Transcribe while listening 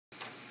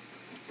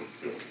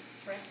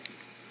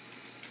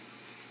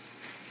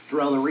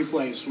Durell, the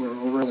replays were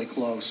really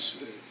close.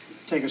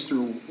 Take us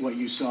through what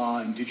you saw,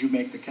 and did you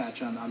make the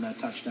catch on that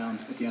touchdown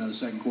at the end of the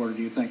second quarter,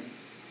 do you think?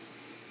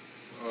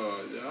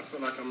 Yeah, I feel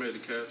like I made the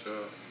catch.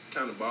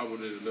 Kind of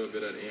bobbled it a little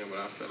bit at the end, but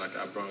I felt like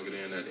I brung it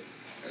in at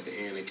the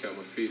end and kept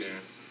my feet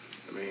in.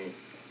 I mean,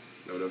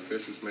 you know, the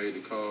officials made the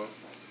call.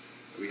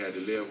 We had to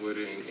live with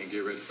it and get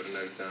ready for the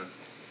next time.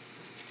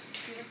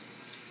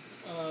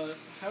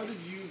 How did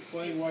you,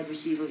 playing wide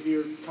receiver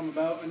here, come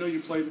about? I know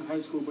you played in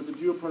high school, but did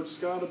you approach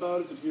Scott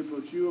about it? Did he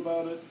approach you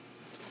about it?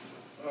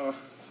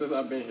 Since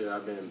I've been here,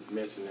 I've been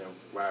mentioning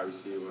wide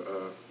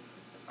receiver.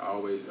 I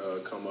always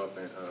come up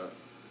and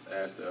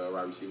ask the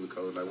wide receiver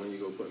coach, like, when you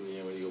go put me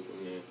in, when you go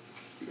put me in.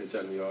 You've been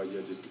telling me all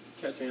year, just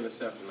catch an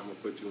interception, I'm going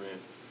to put you in.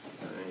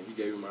 And he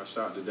gave me my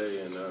shot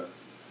today, and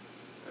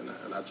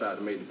I tried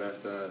to make the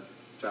best of it,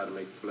 tried to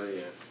make the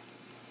play,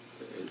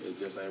 and it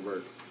just ain't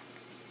worked.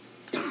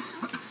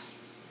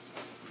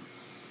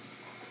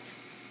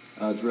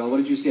 Durell, what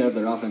did you see out of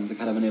their offense that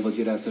kind of enabled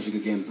you to have such a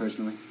good game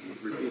personally?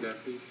 Repeat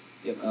that, please.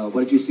 Yep.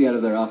 What did you see out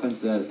of their offense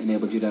that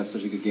enabled you to have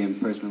such a good game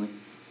personally?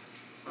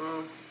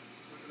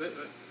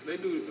 They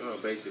do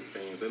basic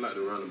things. They like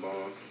to run the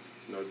ball,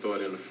 you know, throw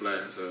it in the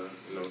flats. You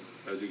know,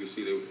 as you can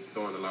see, they were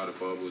throwing a lot of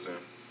bubbles, and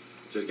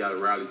just got to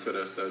rally to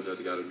that stuff.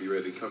 Just got to be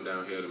ready to come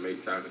down here to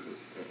make tackles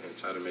and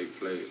try to make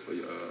plays for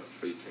your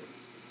team.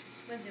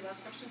 Lindsay,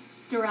 last question.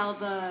 Durell,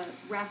 the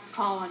ref's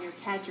call on your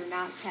catch or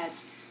not catch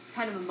is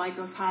kind of a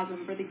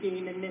microcosm for the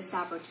game and missed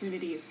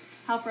opportunities.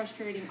 How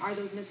frustrating are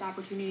those missed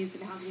opportunities,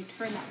 and how can you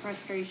turn that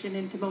frustration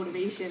into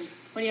motivation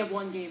when you have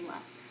one game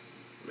left?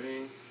 I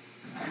mean,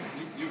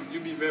 you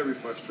be very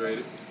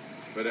frustrated,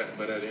 but at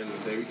the end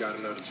of the day, we got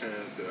another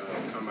chance to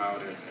come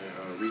out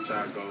and reach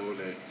our goal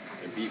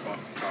and beat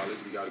Boston College.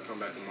 We got to come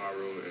back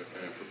tomorrow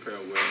and prepare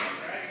well,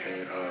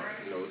 and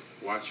you know,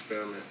 watch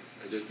film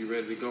and just be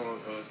ready to go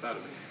on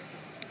Saturday.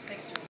 Thanks,